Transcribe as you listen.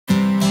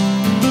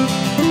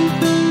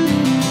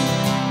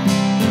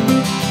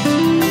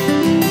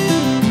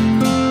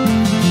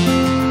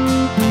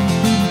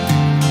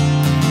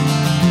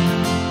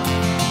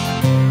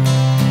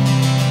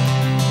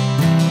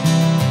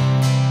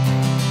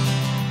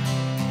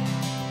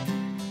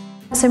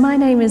So my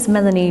name is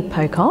Melanie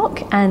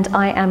Pocock and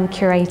I am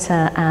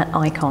curator at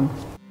IKON.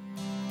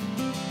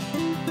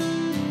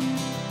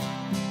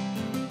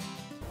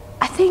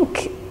 I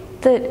think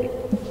that,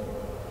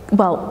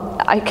 well,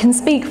 I can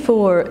speak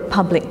for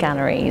public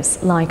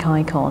galleries like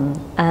IKON.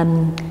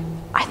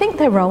 I think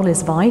their role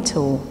is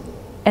vital,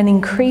 and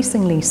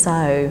increasingly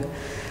so,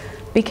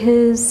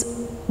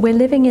 because we're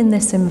living in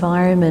this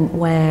environment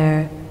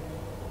where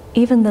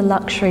even the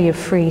luxury of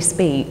free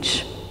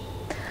speech,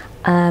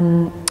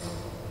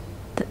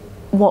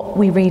 what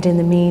we read in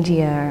the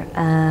media,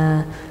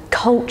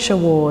 culture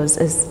wars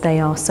as they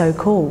are so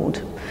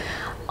called,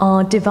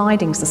 are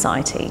dividing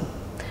society.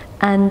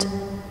 And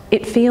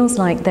it feels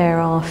like there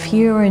are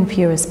fewer and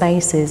fewer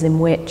spaces in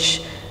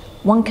which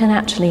one can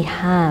actually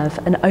have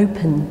an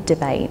open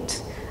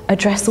debate,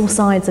 address all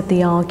sides of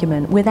the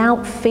argument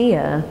without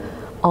fear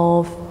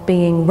of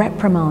being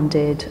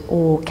reprimanded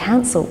or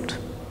cancelled,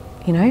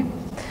 you know?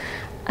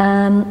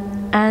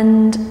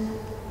 And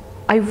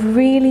I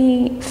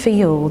really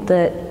feel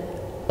that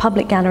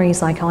public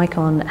galleries like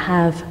IKON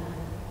have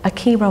a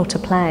key role to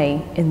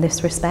play in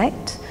this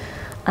respect.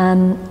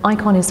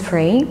 IKON is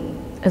free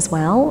as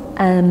well.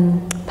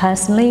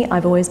 Personally,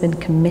 I've always been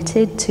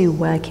committed to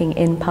working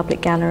in public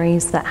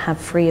galleries that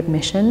have free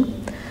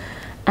admission.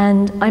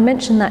 And I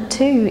mention that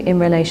too in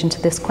relation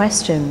to this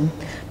question,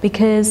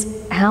 because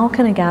how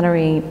can a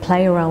gallery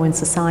play a role in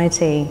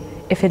society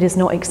if it is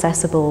not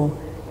accessible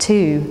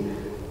to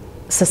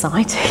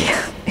society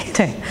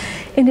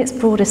in its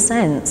broadest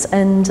sense?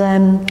 And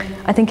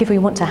I think if we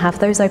want to have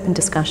those open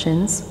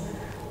discussions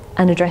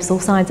and address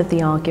all sides of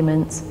the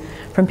arguments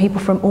from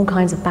people from all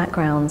kinds of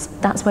backgrounds,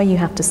 that's where you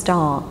have to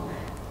start.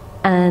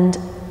 And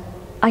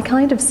I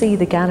kind of see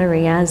the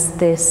gallery as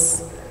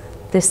this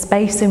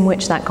space in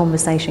which that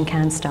conversation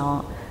can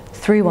start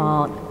through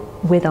art,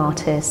 with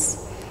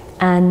artists,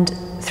 and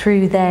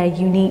through their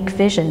unique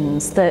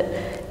visions that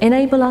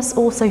enable us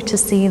also to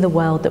see the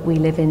world that we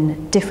live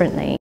in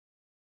differently.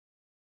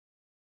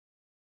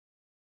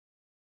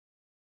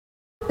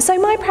 So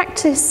my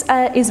practice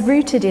is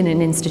rooted in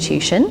an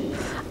institution.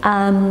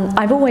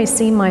 I've always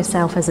seen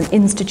myself as an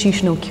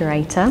institutional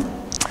curator.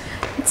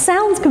 It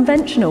sounds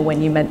conventional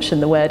when you mention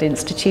the word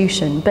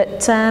institution,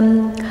 but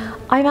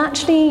I've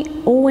actually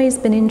always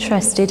been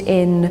interested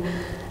in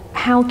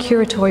how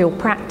curatorial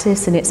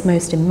practice in its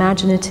most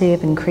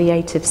imaginative and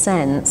creative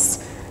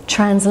sense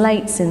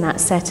translates in that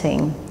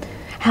setting.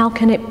 How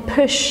can it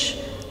push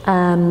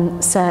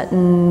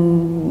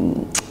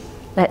certain,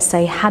 let's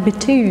say,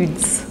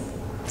 habitudes?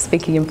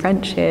 Speaking in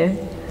French here,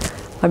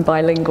 I'm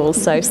bilingual,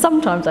 so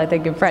sometimes I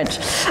think in French.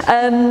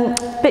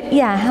 But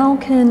yeah, how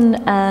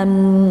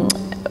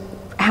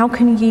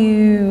can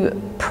you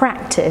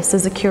practice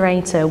as a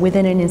curator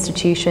within an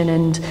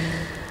institution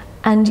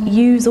and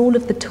use all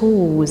of the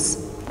tools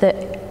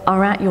that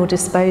are at your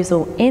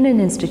disposal in an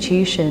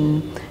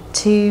institution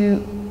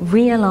to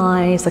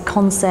realize a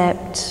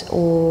concept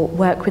or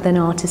work with an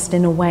artist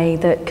in a way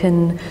that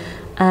can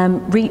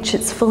reach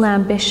its full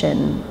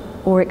ambition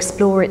or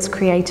explore its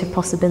creative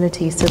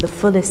possibilities to the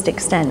fullest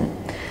extent.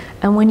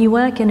 And when you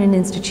work in an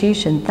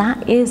institution,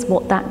 that is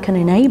what that can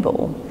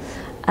enable.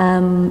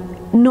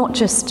 Not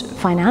just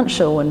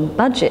financial and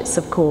budgets,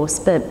 of course,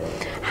 but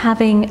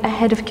having a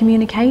head of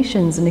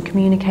communications and a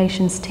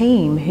communications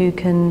team who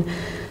can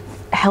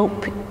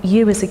help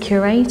you as a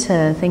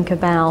curator think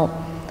about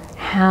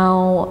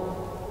how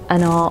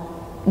an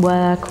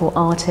artwork or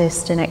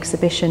artist, an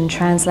exhibition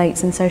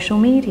translates in social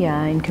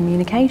media, in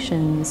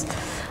communications.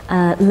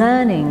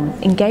 Learning,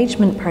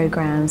 engagement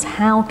programs,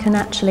 how can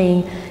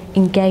actually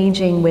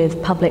engaging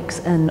with publics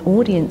and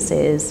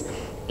audiences,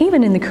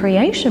 even in the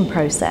creation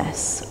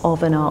process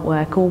of an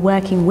artwork or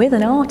working with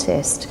an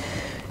artist,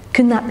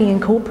 can that be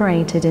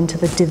incorporated into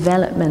the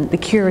development, the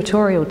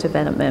curatorial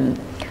development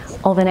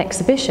of an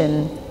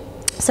exhibition?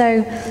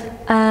 So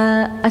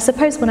I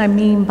suppose what I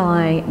mean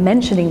by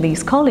mentioning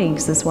these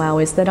colleagues as well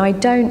is that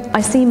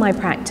I see my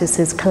practice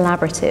as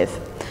collaborative,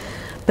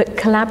 but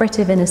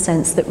collaborative in a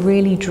sense that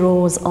really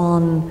draws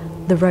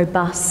on the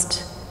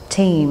robust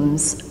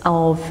teams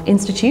of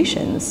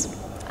institutions.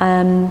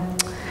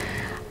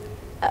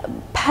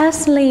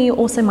 Personally,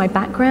 also my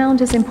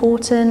background is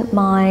important.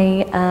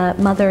 My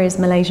mother is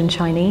Malaysian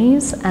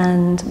Chinese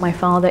and my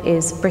father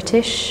is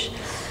British.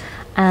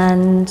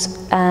 And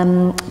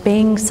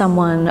being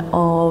someone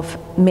of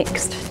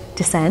mixed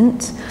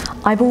descent,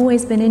 I've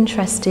always been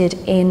interested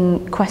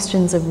in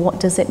questions of what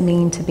does it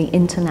mean to be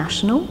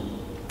international.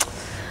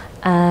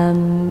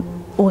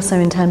 Also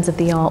in terms of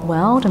the art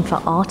world and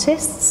for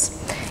artists.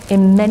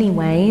 In many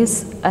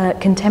ways,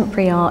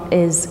 contemporary art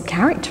is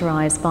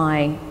characterized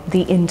by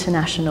the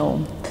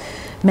international.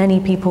 Many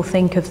people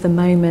think of the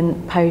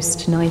moment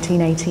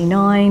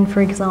post-1989,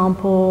 for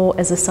example,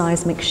 as a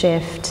seismic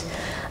shift.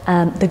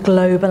 The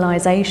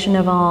globalization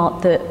of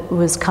art that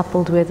was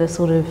coupled with a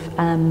sort of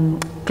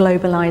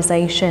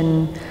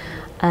globalization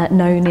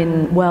known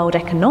in world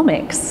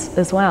economics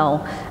as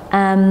well.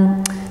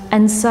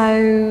 And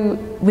so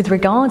with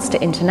regards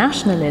to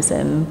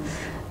internationalism,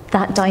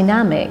 that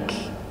dynamic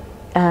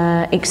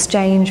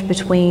exchange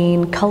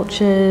between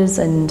cultures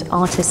and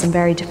artists in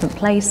very different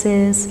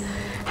places,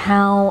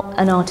 how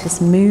an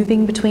artist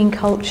moving between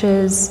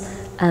cultures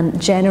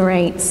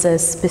generates a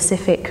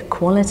specific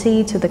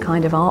quality to the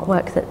kind of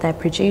artwork that they're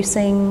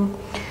producing.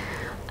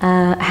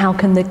 How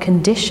can the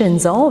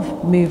conditions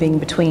of moving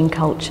between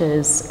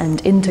cultures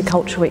and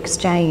intercultural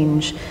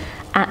exchange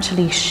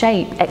actually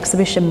shape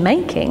exhibition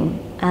making?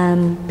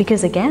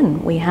 Because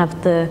again, we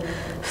have the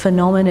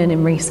phenomenon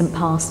in recent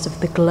past of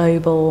the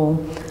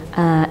global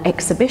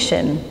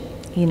exhibition,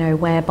 you know,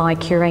 whereby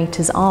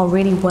curators are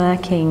really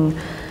working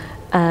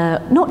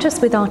not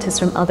just with artists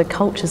from other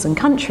cultures and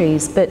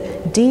countries,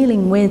 but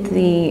dealing with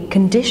the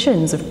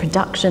conditions of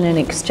production and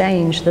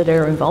exchange that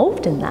are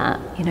involved in that,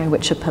 you know,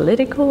 which are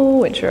political,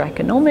 which are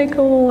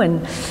economical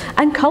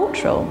and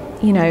cultural.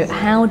 You know,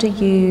 how do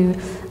you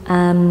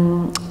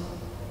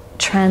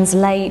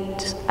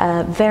translate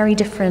very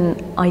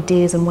different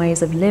ideas and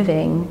ways of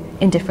living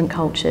in different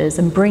cultures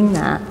and bring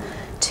that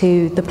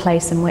to the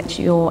place in which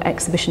your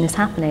exhibition is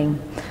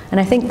happening? And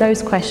I think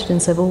those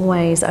questions have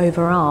always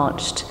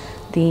overarched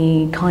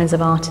the kinds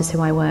of artists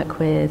who I work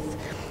with,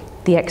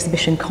 the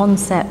exhibition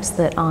concepts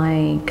that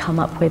I come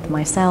up with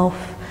myself,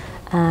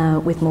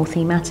 with more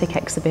thematic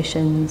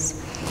exhibitions.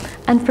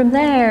 And from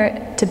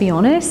there, to be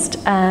honest,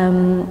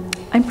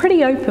 I'm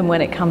pretty open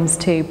when it comes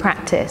to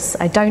practice.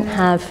 I don't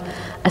have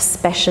a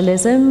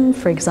specialism,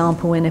 for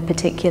example, in a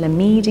particular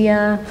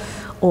media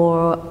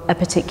or a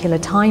particular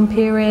time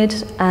period.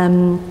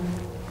 And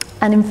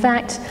in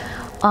fact,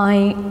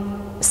 I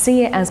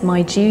see it as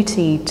my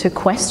duty to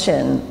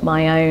question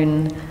my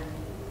own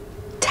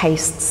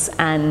tastes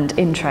and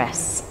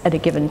interests at a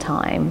given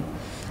time.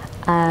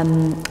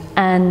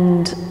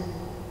 And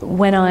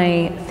when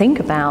I think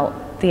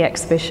about the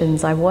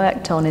exhibitions I've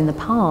worked on in the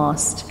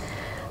past,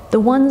 the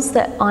ones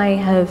that I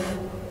have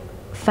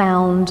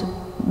found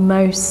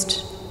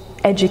most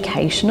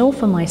educational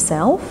for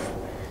myself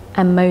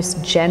and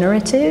most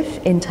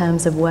generative in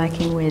terms of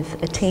working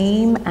with a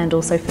team and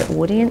also for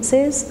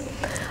audiences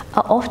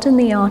are often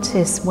the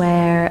artists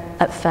where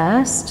at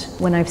first,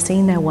 when I've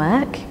seen their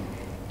work,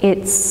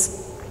 for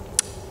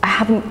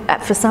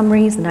some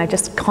reason, I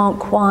just can't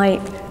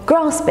quite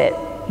grasp it,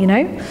 you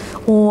know?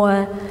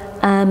 Or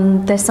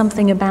there's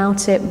something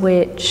about it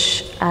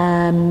which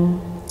I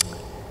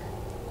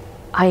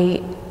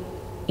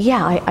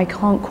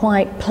can't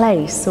quite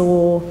place,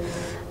 or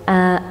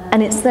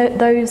and it's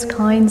those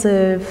kinds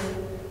of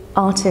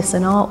artists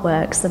and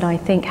artworks that I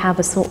think have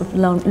a sort of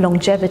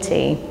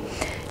longevity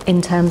in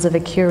terms of a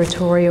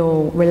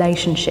curatorial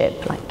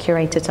relationship, like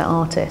curator to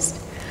artist.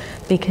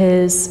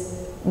 Because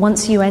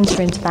once you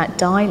enter into that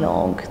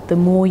dialogue, the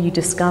more you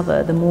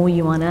discover, the more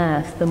you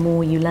unearth, the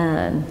more you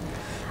learn.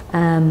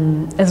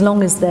 As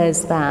long as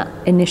there's that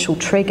initial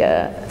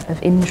trigger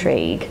of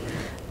intrigue,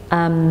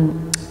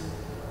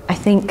 I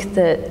think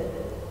that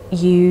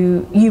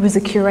you as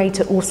a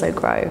curator also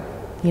grow.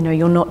 You know,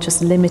 you're not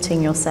just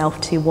limiting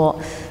yourself to what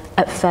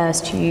at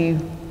first you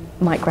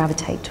might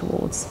gravitate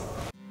towards.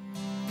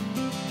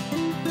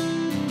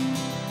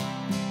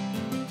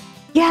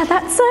 Yeah,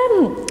 that's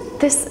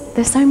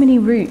there's so many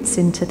routes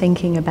into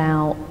thinking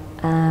about.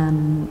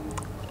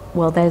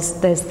 Well, there's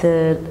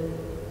the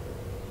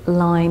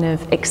line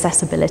of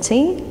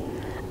accessibility.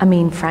 I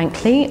mean,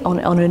 frankly, on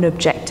an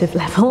objective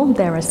level,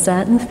 there are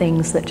certain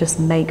things that just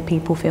make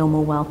people feel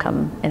more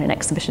welcome in an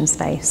exhibition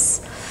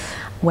space.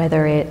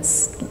 Whether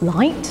it's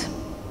light,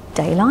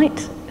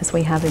 daylight, as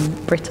we have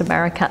in Brit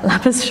America at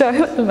Lapper's show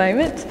at the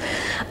moment.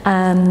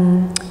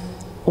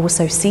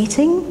 Also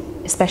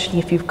seating, especially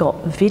if you've got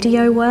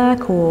video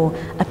work or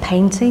a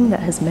painting that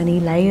has many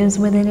layers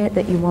within it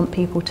that you want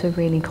people to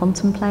really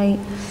contemplate.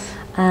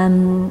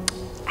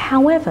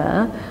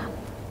 However,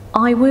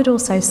 I would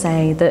also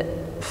say that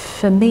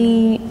for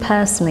me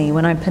personally,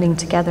 when I'm putting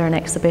together an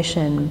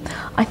exhibition,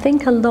 I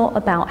think a lot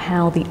about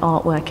how the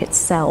artwork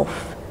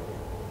itself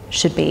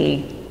should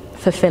be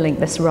fulfilling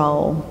this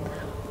role,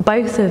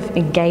 both of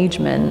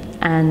engagement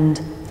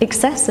and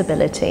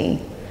accessibility,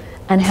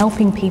 and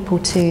helping people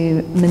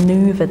to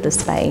maneuver the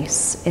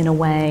space in a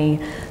way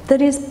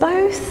that is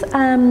both,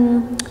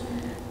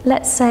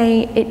 let's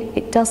say,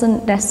 it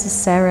doesn't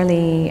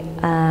necessarily,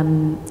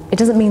 it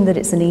doesn't mean that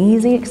it's an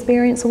easy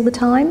experience all the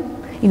time.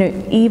 You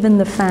know, even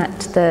the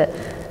fact that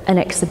an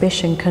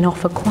exhibition can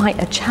offer quite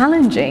a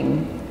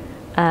challenging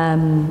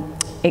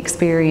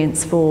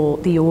experience for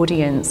the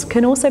audience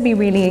can also be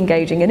really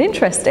engaging and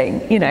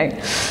interesting, you know.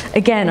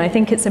 Again, I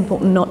think it's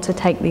important not to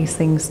take these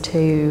things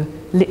too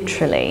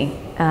literally.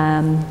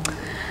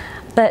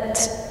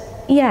 But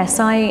yes,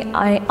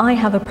 I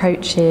have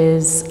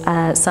approaches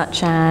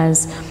such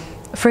as,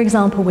 for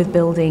example, with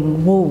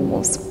building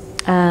walls.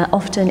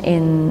 Often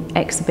in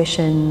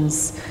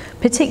exhibitions,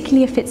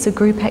 particularly if it's a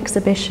group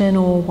exhibition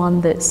or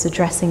one that's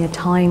addressing a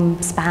time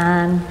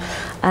span,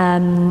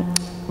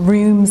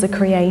 rooms are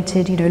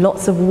created, you know,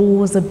 lots of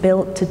walls are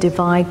built to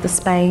divide the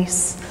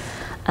space.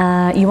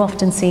 You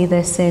often see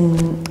this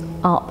in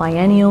art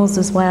biennials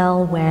as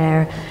well,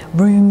 where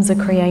rooms are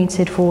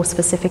created for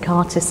specific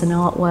artists and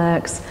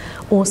artworks,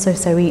 also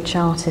so each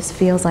artist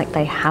feels like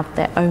they have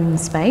their own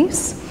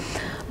space.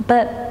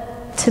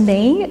 But to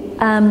me,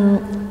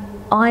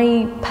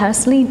 I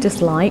personally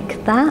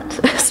dislike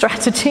that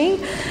strategy.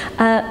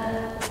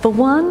 For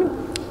one,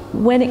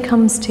 when it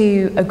comes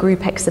to a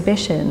group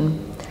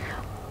exhibition,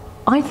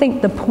 I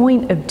think the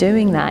point of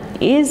doing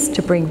that is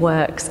to bring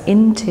works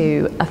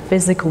into a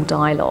physical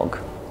dialogue,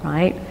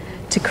 right?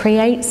 To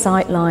create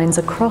sightlines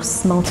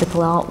across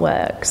multiple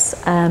artworks.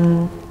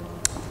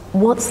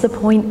 What's the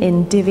point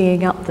in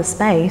divvying up the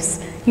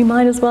space? You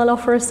might as well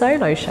offer a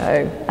solo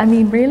show. I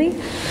mean,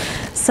 really?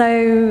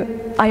 So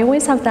I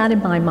always have that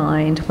in my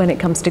mind when it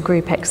comes to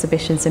group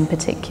exhibitions in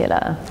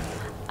particular.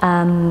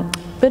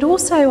 But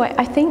also,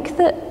 I think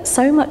that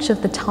so much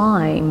of the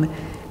time,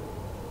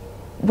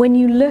 when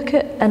you look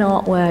at an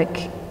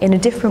artwork in a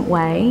different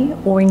way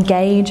or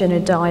engage in a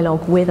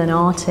dialogue with an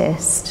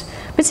artist,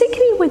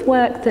 particularly with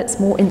work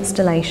that's more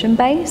installation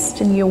based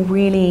and you're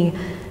really,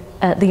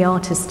 the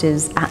artist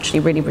is actually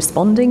really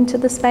responding to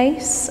the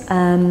space,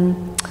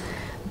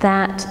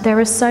 that there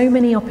are so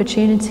many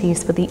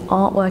opportunities for the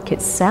artwork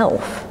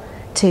itself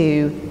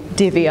to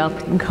divvy up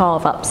and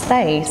carve up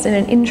space in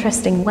an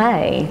interesting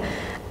way,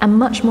 and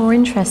much more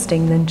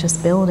interesting than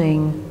just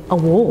building a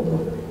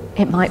wall.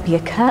 It might be a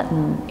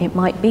curtain, it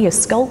might be a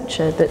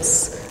sculpture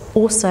that's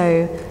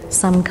also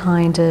some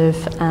kind of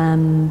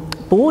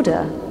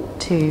border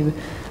to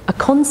a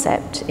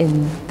concept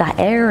in that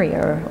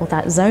area or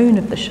that zone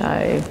of the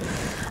show.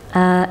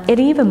 It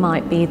even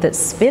might be that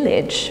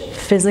spillage,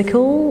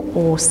 physical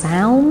or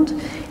sound,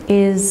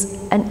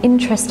 is an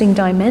interesting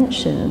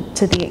dimension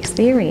to the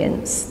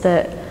experience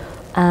that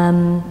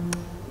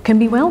can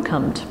be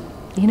welcomed,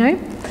 you know?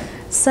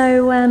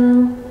 So,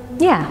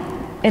 yeah,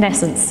 in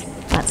essence,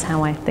 that's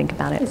how I think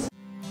about it.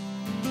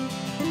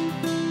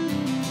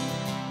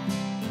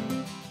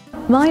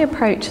 My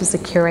approach as a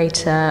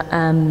curator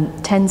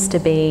tends to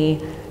be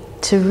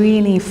to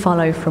really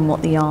follow from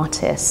what the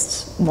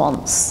artist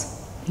wants.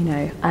 You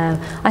know,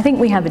 I think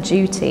we have a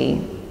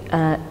duty,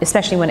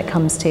 especially when it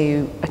comes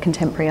to a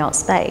contemporary art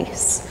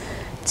space,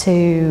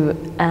 to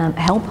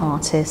help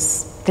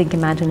artists think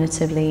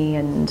imaginatively,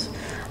 and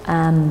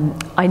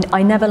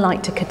I never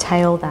like to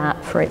curtail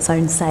that for its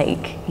own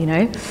sake, you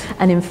know.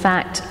 And in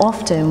fact,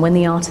 often when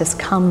the artist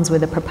comes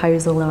with a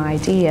proposal or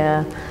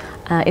idea,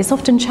 it's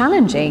often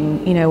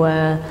challenging, you know,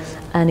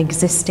 an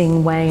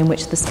existing way in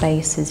which the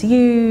space is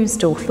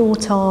used or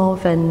thought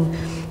of, and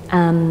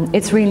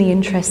it's really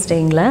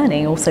interesting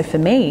learning also for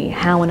me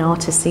how an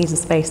artist sees a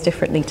space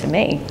differently to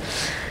me.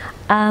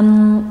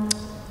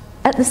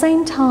 At the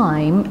same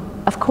time,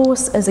 of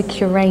course, as a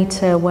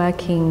curator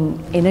working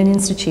in an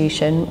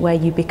institution where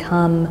you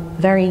become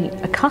very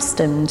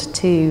accustomed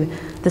to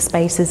the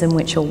spaces in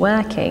which you're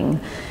working,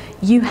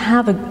 you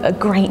have a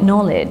great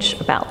knowledge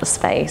about the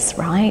space,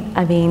 right?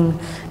 I mean,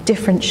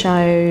 different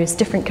shows,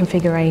 different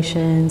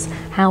configurations,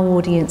 how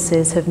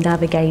audiences have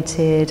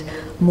navigated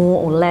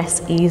more or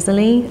less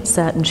easily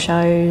certain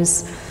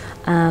shows,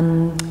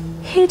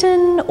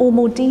 hidden or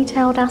more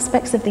detailed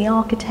aspects of the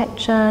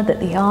architecture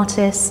that the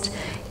artist,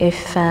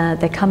 if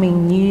they're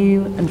coming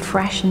new and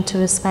fresh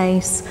into a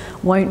space,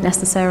 won't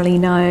necessarily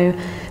know.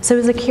 So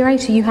as a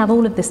curator, you have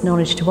all of this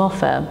knowledge to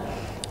offer.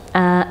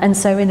 And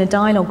so in a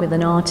dialogue with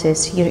an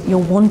artist, you're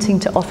wanting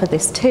to offer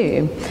this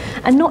too,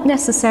 and not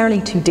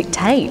necessarily to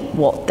dictate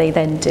what they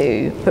then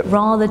do, but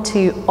rather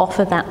to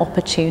offer that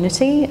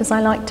opportunity, as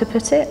I like to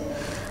put it.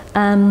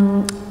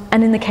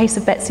 And in the case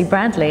of Betsy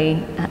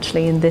Bradley,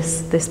 actually in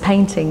this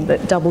painting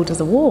that doubled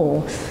as a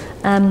wall,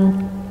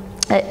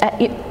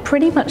 it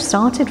pretty much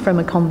started from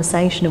a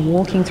conversation of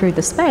walking through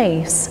the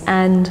space,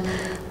 and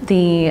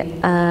the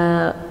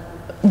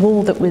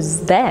wall that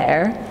was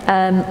there,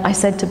 I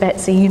said to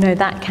Betsy, you know,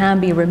 that can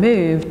be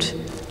removed.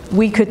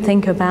 We could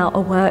think about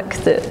a work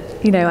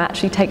that, you know,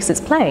 actually takes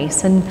its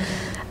place. And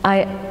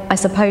I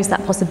suppose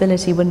that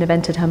possibility wouldn't have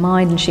entered her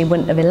mind, and she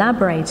wouldn't have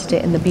elaborated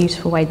it in the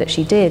beautiful way that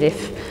she did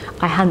if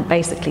I hadn't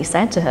basically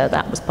said to her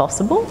that was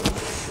possible.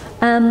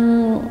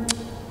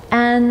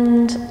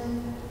 And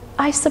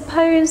I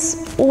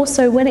suppose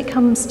also when it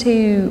comes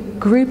to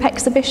group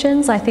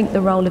exhibitions, I think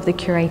the role of the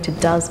curator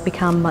does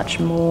become much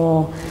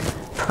more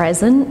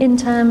present in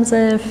terms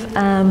of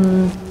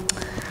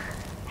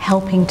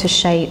helping to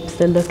shape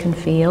the look and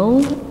feel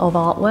of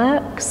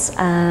artworks,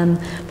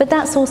 but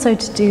that's also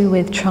to do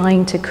with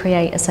trying to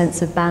create a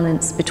sense of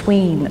balance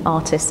between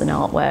artists and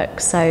artwork.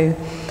 So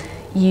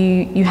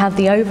you have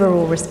the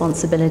overall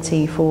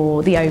responsibility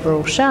for the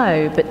overall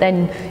show, but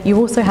then you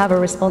also have a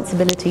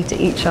responsibility to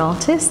each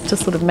artist to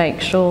sort of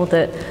make sure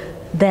that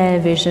their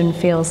vision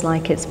feels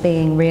like it's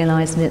being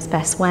realised in its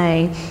best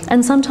way.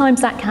 And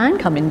sometimes that can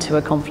come into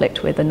a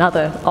conflict with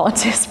another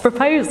artist's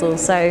proposal.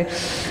 So,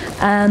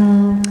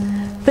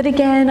 but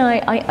again,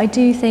 I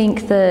do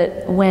think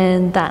that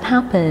when that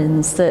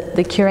happens, that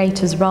the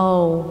curator's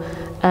role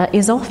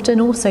is often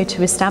also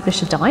to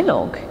establish a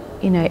dialogue.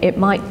 You know, it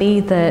might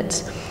be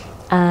that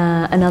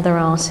another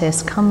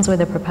artist comes with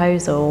a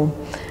proposal,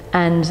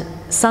 and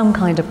some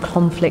kind of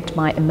conflict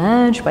might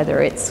emerge,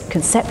 whether it's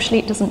conceptually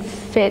it doesn't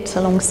fit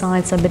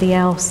alongside somebody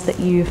else that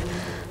you've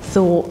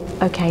thought,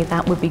 okay,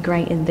 that would be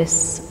great in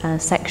this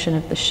section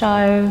of the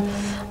show.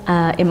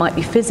 It might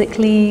be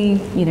physically,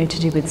 you know, to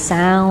do with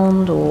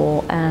sound,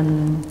 or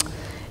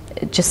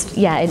just,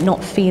 yeah, it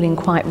not feeling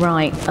quite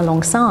right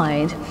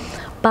alongside.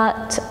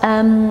 But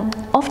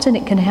often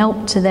it can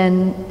help to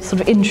then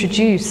sort of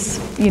introduce,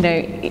 you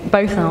know,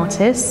 both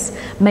artists,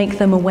 make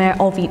them aware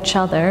of each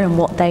other and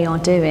what they are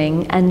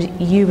doing, and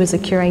you as a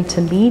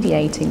curator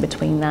mediating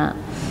between that.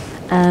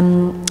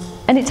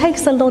 And it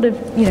takes a lot of,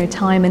 you know,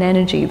 time and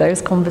energy,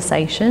 those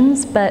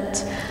conversations,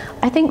 but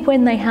I think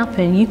when they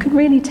happen, you can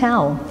really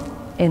tell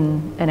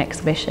in an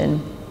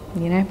exhibition,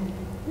 you know.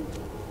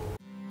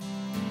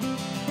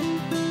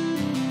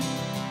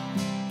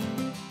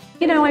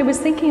 You know, I was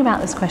thinking about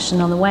this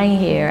question on the way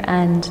here,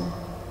 and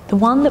the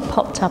one that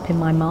popped up in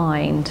my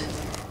mind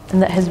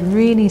and that has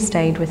really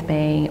stayed with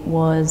me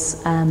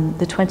was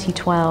the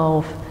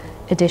 2012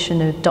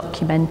 edition of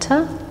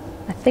Documenta.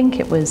 I think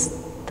it was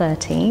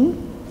 13,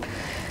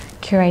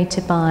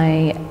 curated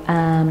by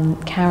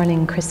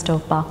Karolin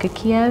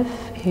Krzysztof-Barkokiev,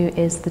 who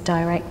is the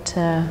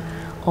director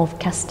of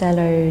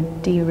Castello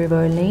di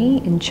Rivoli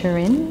in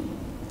Turin,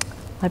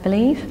 I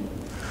believe.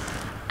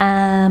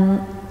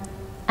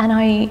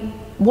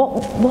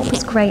 What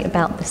was great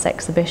about this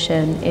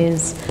exhibition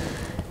is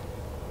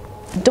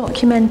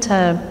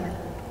Documenta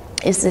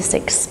is this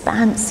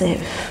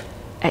expansive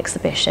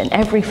exhibition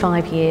every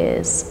 5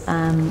 years,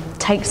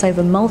 takes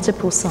over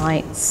multiple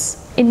sites,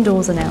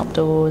 indoors and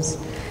outdoors,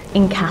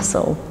 in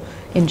Kassel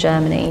in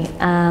Germany.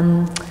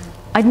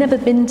 I'd never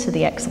been to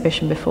the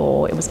exhibition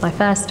before, it was my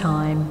first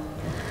time.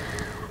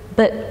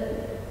 But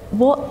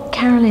what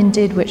Karolin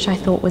did, which I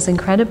thought was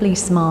incredibly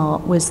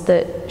smart, was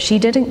that she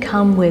didn't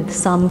come with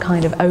some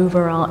kind of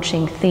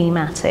overarching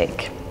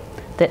thematic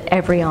that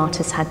every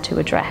artist had to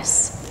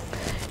address.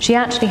 She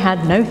actually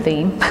had no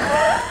theme.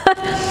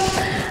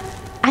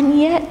 And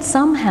yet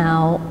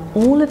somehow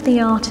all of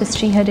the artists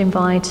she had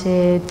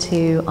invited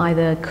to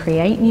either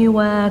create new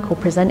work or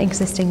present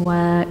existing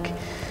work,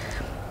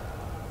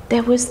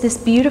 there was this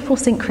beautiful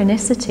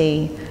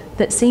synchronicity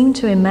that seemed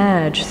to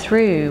emerge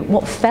through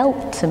what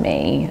felt to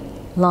me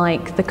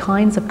like the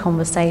kinds of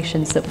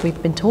conversations that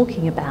we've been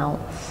talking about,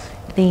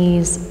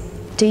 these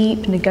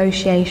deep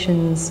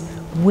negotiations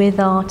with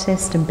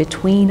artists and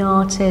between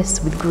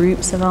artists, with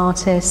groups of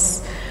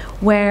artists,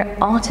 where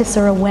artists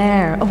are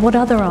aware of what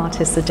other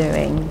artists are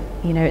doing.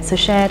 You know, it's a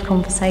shared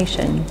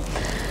conversation.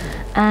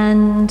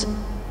 And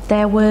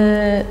there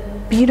were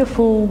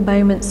beautiful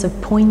moments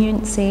of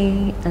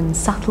poignancy and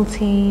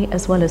subtlety,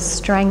 as well as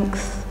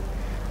strength.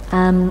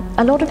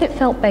 A lot of it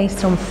felt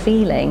based on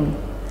feeling.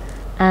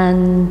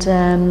 And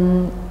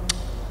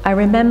I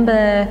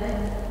remember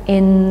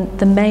in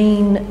the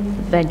main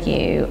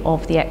venue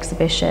of the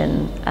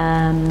exhibition,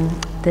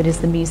 that is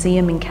the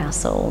museum in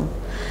Kassel,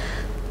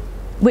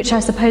 which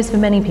I suppose for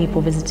many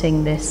people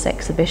visiting this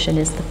exhibition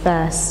is the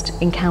first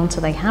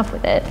encounter they have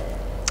with it.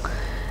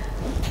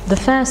 The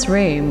first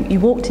room, you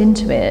walked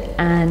into it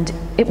and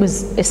it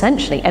was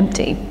essentially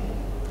empty,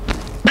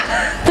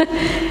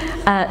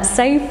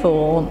 save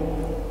for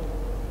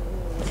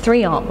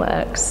 3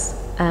 artworks.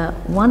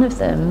 One of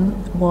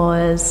them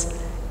was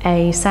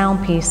a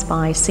sound piece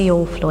by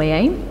Céol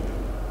Floyer,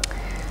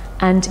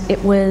 and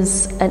it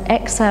was an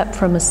excerpt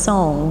from a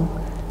song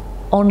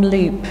on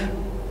loop,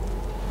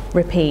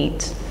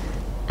 repeat,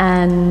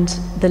 and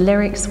the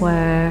lyrics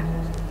were,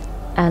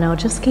 "And I'll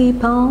just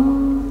keep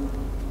on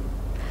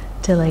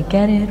till I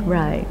get it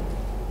right.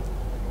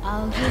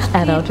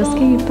 And I'll just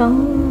keep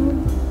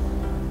on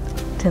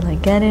till I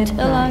get it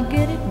right."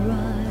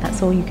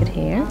 That's all you could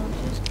hear.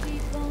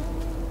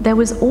 There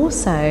was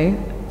also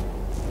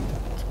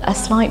a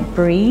slight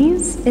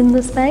breeze in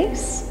the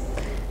space,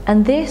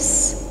 and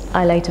this,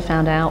 I later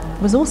found out,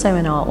 was also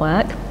an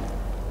artwork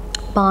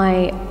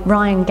by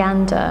Ryan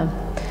Gander,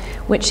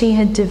 which he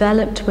had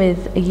developed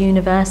with a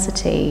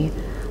university,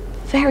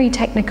 very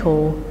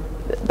technical,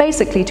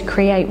 basically to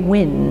create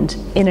wind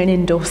in an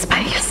indoor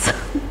space.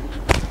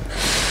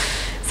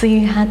 So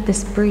you had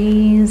this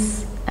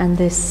breeze and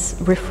this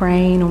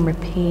refrain on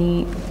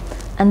repeat,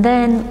 and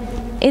then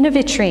in a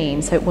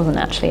vitrine, so it wasn't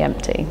actually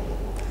empty,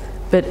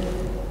 but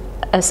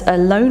a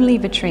lonely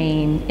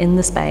vitrine in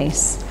the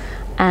space,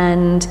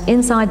 and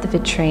inside the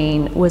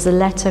vitrine was a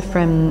letter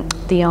from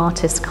the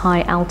artist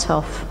Kai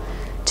Althoff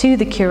to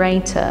the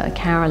curator,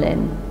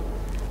 Karolin,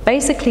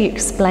 basically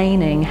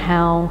explaining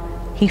how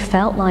he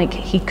felt like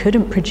he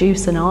couldn't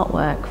produce an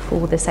artwork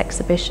for this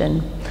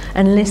exhibition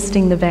and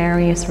listing the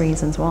various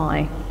reasons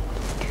why.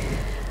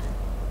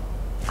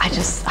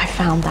 I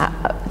found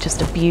that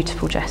just a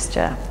beautiful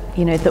gesture,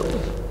 you know, that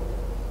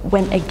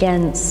went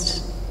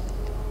against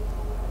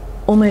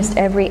almost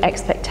every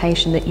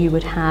expectation that you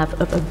would have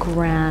of a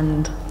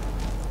grand,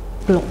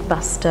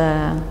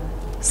 blockbuster,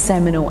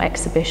 seminal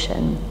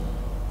exhibition.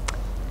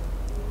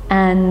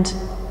 And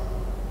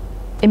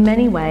in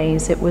many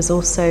ways, it was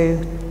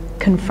also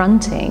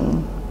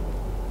confronting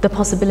the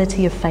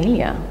possibility of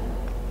failure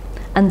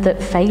and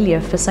that failure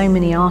for so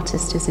many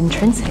artists is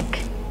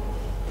intrinsic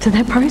to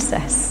their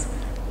process,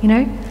 you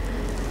know?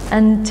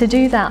 And to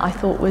do that, I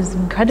thought, was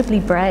incredibly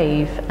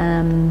brave,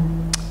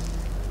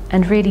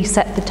 and really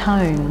set the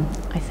tone,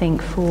 I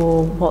think,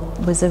 for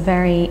what was a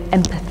very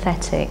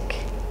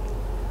empathetic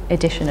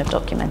edition of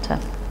Documenta.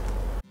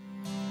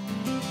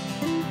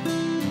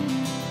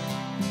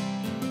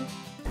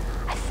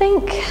 I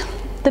think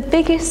the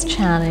biggest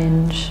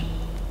challenge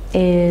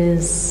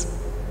is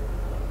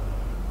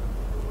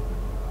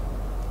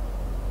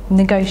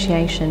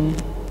negotiation.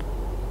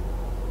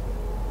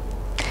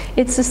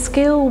 It's a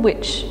skill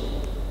which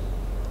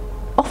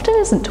often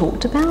isn't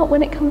talked about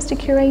when it comes to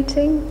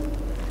curating.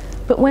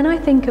 But when I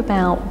think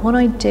about what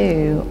I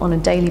do on a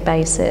daily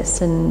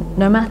basis, and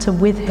no matter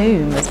with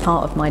whom as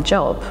part of my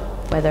job,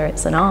 whether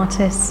it's an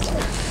artist,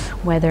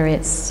 whether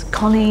it's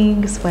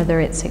colleagues, whether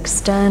it's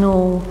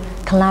external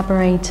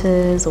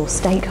collaborators or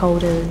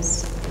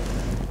stakeholders,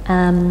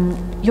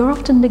 you're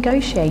often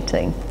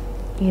negotiating,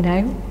 you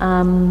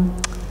know,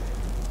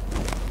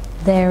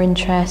 their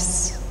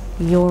interests,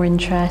 your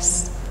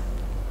interests,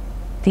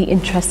 the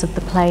interests of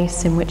the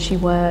place in which you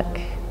work.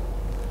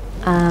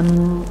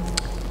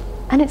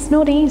 And it's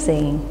not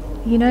easy,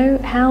 you know.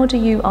 How do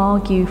you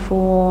argue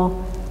for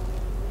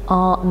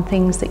art and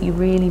things that you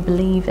really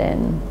believe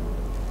in?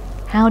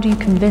 How do you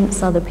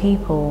convince other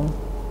people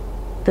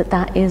that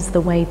that is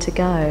the way to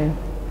go?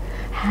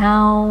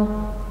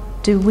 How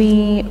do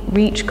we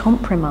reach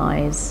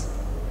compromise?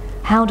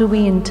 How do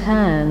we in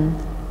turn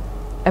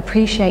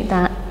appreciate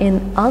that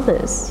in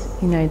others,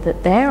 you know,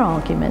 that their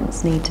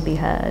arguments need to be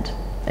heard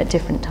at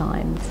different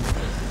times?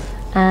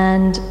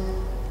 And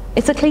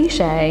it's a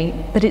cliche,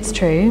 but it's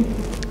true.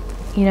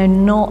 You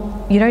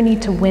know, you don't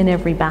need to win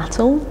every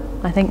battle.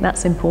 I think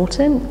that's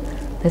important.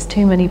 There's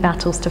too many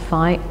battles to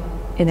fight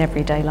in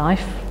everyday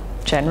life,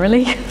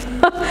 generally.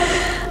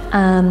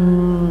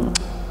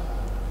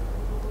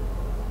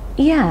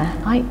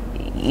 Yeah,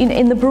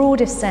 in the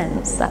broadest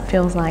sense, that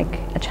feels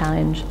like a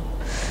challenge.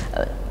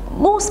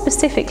 More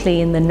specifically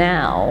in the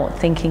now,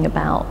 thinking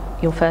about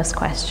your first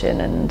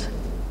question and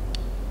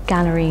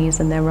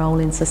galleries and their role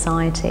in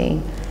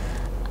society,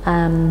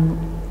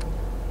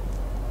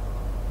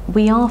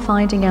 we are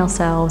finding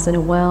ourselves in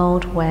a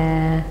world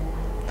where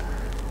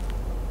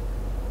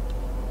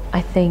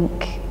I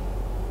think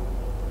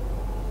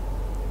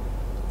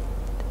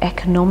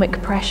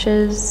economic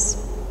pressures,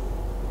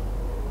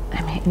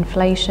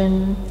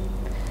 inflation,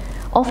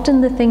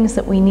 often the things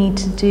that we need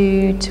to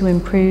do to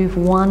improve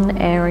one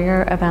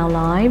area of our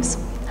lives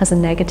has a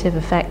negative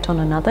effect on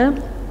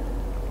another.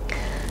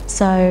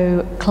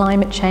 So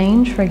climate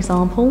change, for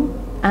example,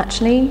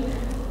 actually,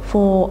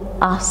 for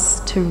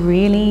us to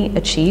really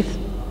achieve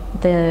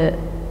the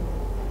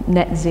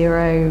net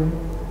zero,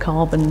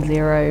 carbon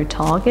zero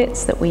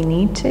targets that we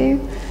need to,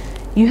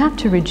 you have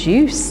to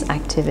reduce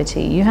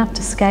activity, you have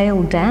to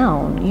scale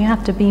down, you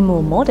have to be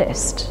more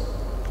modest,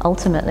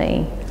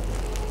 ultimately.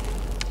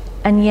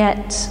 And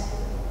yet,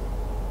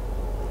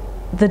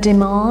 the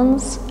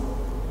demands,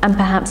 and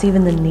perhaps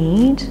even the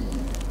need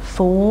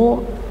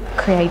for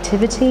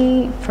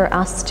creativity, for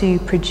us to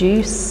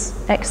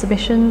produce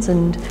exhibitions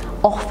and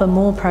offer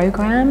more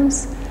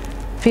programs,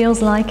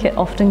 feels like it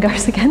often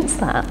goes against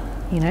that,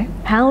 you know?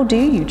 How do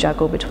you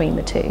juggle between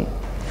the two?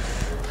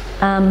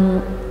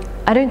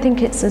 I don't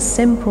think it's as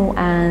simple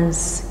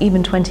as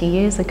even 20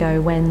 years ago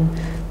when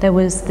there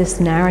was this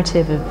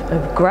narrative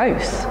of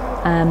growth.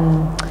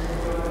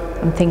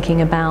 I'm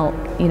thinking about,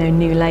 you know,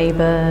 New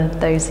Labour,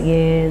 those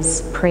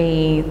years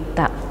pre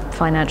that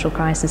financial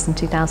crisis in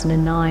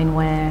 2009,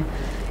 where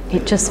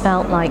it just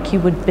felt like you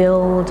would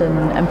build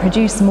and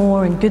produce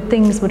more and good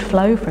things would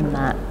flow from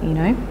that, you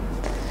know.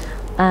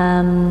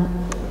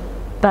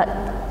 But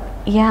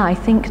yeah, I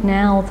think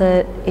now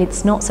that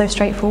it's not so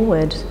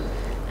straightforward,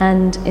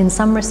 and in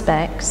some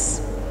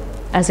respects,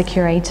 as a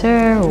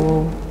curator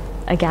or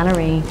a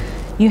gallery,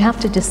 you have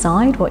to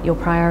decide what your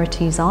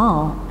priorities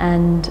are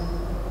and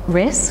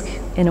risk,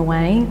 in a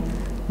way,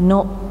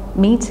 not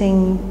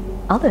meeting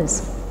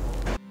others.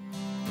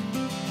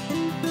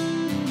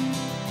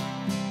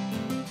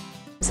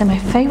 So my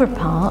favourite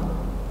part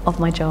of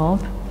my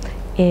job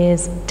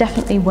is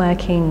definitely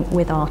working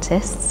with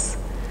artists.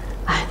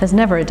 There's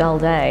never a dull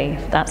day,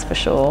 that's for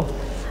sure.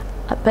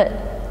 But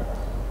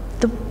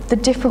the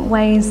different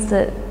ways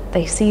that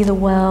they see the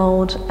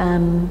world,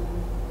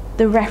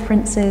 the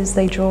references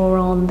they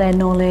draw on, their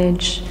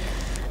knowledge.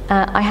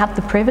 I have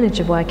the privilege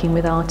of working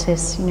with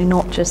artists, you know,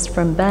 not just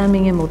from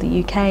Birmingham or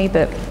the UK,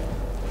 but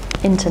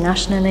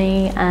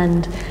internationally,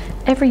 and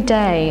every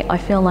day I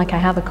feel like I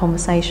have a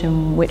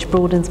conversation which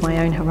broadens my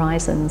own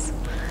horizons.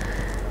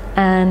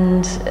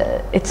 And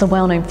it's a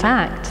well-known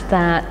fact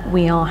that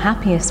we are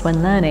happiest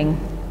when learning.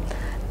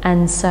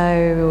 And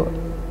so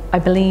I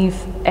believe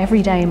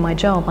every day in my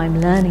job I'm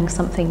learning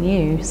something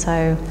new,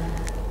 so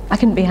I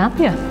couldn't be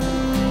happier.